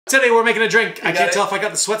Today we're making a drink. I can't tell if I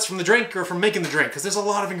got the sweats from the drink or from making the drink, because there's a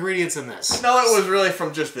lot of ingredients in this. No, it was really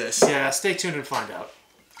from just this. Yeah, stay tuned and find out.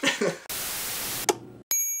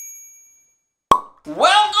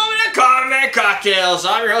 Welcome to Coconut Cocktails.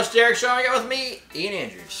 I'm your host, Derrick Schommer. Got with me, Ian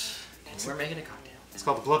Andrews. And we're making a cocktail. It's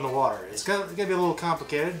called the Blood in the Water. It's gonna be a little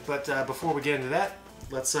complicated, but before we get into that,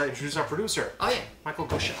 let's introduce our producer. Oh, yeah. Michael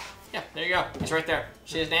Gosha. Yeah, there you go. He's right there.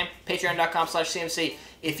 See his name? Patreon.com/CMC.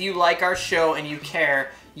 If you like our show and you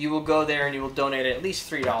care, you will go there and you will donate at least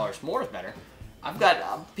 $3. More is better. I've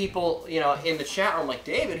got people, you know, in the chat room like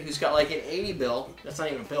David, who's got like an 80 bill. That's not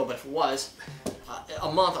even a bill, but if it was, a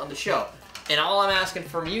month on the show. And all I'm asking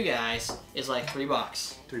from you guys is like $3.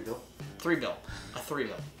 $3 bill? $3 bill. A $3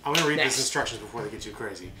 bill. I'm going to read these instructions before they get too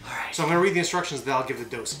crazy. Alright. So I'm going to read the instructions, then I'll give the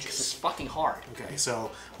dosages. This is fucking hard. Okay, so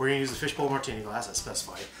we're going to use the fishbowl martini glass as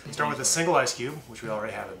specified. Start with a single ice cube, which we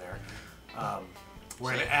already have in there.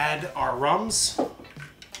 We're going to add our rums,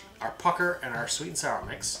 our pucker, and our sweet and sour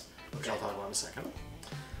mix, which I'll talk about in a second.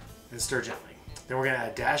 And stir gently. Then we're going to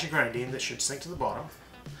add a dash of grenadine that should sink to the bottom.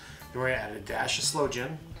 Then we're going to add a dash of sloe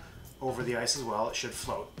gin over the ice as well. It should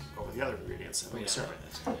float over the other ingredients that we serve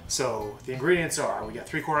it. So the ingredients are, we got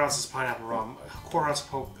 3/4 ounces pineapple rum, a 1/4 ounce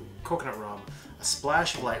of coconut rum, a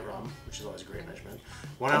splash of light rum, which is always a great measurement,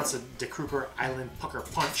 1 ounce of Dekuyper Island Pucker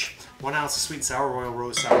Punch, 1 ounce of sweet and sour Royal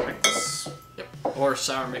Rose sour mix. Yep. Or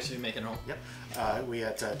sour mix if you make it home. Yep. We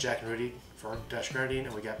got Jack and Rudy for our dash grenadine,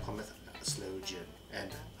 and we got Plymouth Sloe Gin and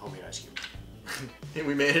homemade ice cube.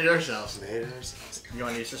 We made it ourselves. We made it ourselves. You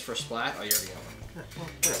want to use this for a splat? Oh, you already got one. Yeah, well,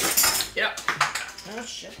 whatever. Yep. Oh,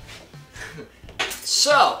 shit.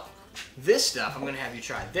 So, this stuff I'm going to have you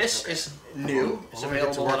try. This is new. It's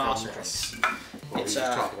available on Awesome Drinks. It's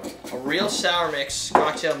a real sour mix,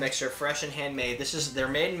 cocktail mixer, fresh and handmade. They're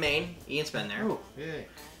made in Maine. Ian's been there. Oh, yay.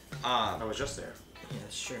 I was just there. Yeah,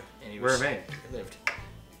 that's true. And Where in Maine? He lived.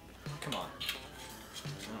 Come on. I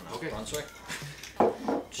don't know. Okay. Brunswick?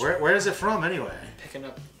 Where is it from anyway? Picking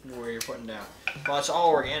up where you're putting down. Well, it's all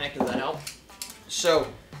organic. Does that help? So, I'm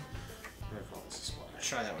gonna call this a splash.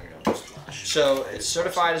 try that one again. Splash. So it's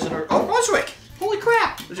certified as an oh, Brunswick! Holy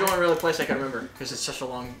crap! This is the only really place I can remember because it's such a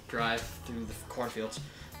long drive through the cornfields.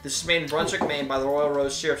 This is made in Brunswick, Maine by the Royal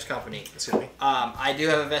Rose Syrups Company. Excuse me. I do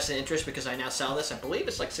have a vested interest because I now sell this. I believe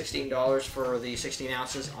it's like $16 for the 16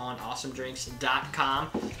 ounces on awesomedrinks.com.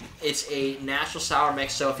 It's a natural sour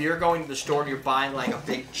mix, so if you're going to the store and you're buying like a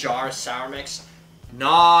big jar of sour mix,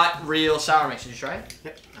 not real sour mix. Did you try it?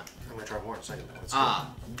 Yep. No, I'm gonna try more in a second.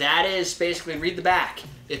 That is basically, read the back.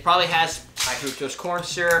 It probably has high fructose corn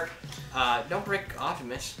syrup. Don't break off,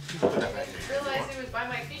 miss. I realized it was by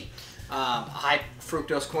my feet. High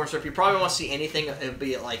fructose corn syrup. You probably won't see anything, it'll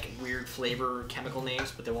be like weird flavor chemical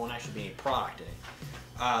names, but there won't actually be any product in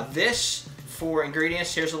it. This, for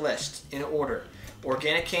ingredients, here's a list in order.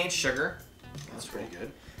 Organic cane sugar. That's pretty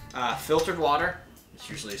good. Filtered water. It's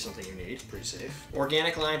usually something you need. Pretty safe.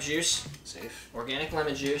 Organic lime juice. Safe. Organic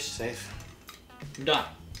lemon juice. Safe. I'm done.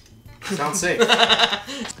 Sounds safe.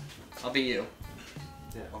 I'll be you.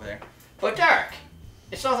 Yeah. Over there. But Derrick,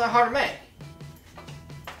 it's not that hard to make.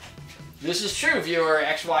 This is true, viewer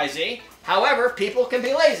XYZ. However, people can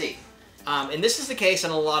be lazy. And this is the case in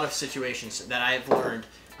a lot of situations that I've learned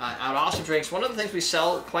at Awesome Drinks. One of the things we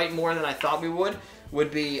sell quite more than I thought we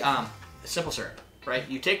would be simple syrup, right?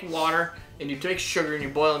 You take water and you take sugar and you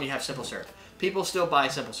boil and you have simple syrup. People still buy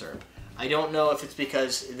simple syrup. I don't know if it's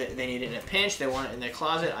because they need it in a pinch, they want it in their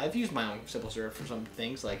closet. I've used my own simple syrup for some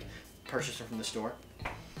things, like purchasing from the store.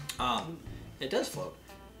 It does float.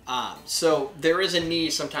 So there is a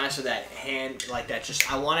need sometimes for that hand, like that.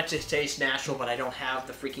 Just I want it to taste natural, but I don't have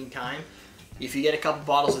the freaking time. If you get a couple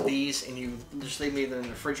bottles of these and you just leave them in the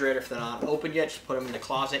refrigerator if they're not open yet, just put them in the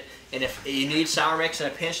closet. And if you need sour mix in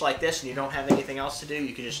a pinch like this and you don't have anything else to do,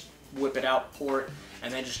 you can just whip it out, pour it,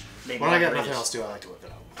 and then just maybe. When I got nothing else to do, I like to whip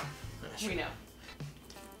it out. We know.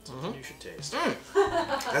 Something you should taste.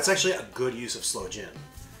 That's actually a good use of sloe gin.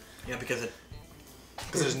 Yeah, because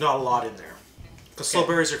there's not a lot in there. Because sloe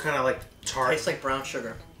berries are kind of like tart. Tastes like brown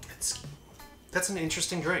sugar. That's an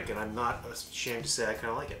interesting drink, and I'm not ashamed to say I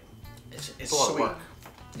kind of like it. It's a lot sweet. of work.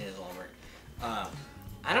 It is a lot of work.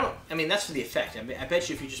 I mean, that's for the effect. I mean, I bet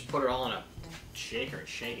you if you just put it all in a shaker and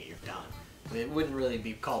shake it, you're done. I mean, it wouldn't really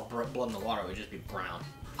be called blood in the water. It would just be brown.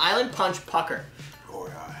 Island Punch Pucker. Oh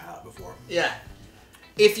yeah, I have before. Yeah.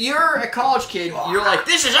 If you're a college kid, you're like,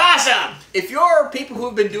 this is awesome! If you're people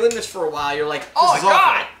who've been doing this for a while, you're like, oh my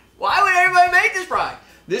god! Why would everybody make this product?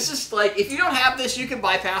 This is like, if you don't have this, you can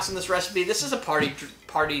bypass on this recipe. This is a party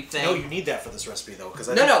thing. No, you need that for this recipe though, because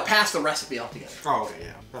no, pass the recipe altogether. Oh, okay,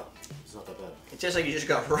 yeah. Oh, it's not that bad. It's just like you just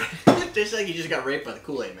got raped. It's just like you just got raped by the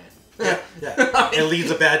Kool-Aid man. Yeah. It leaves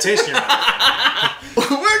a bad taste in your mouth.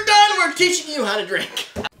 We're done. We're teaching you how to drink.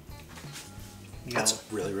 That's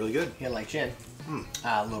really, really good. You like gin?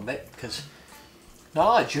 A little bit, because not a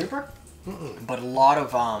lot of juniper, but a lot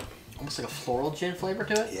of almost like a floral gin flavor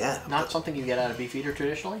to it. Yeah. Not something you get out of Beefeater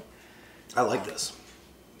traditionally. I like this.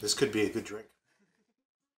 This could be a good drink.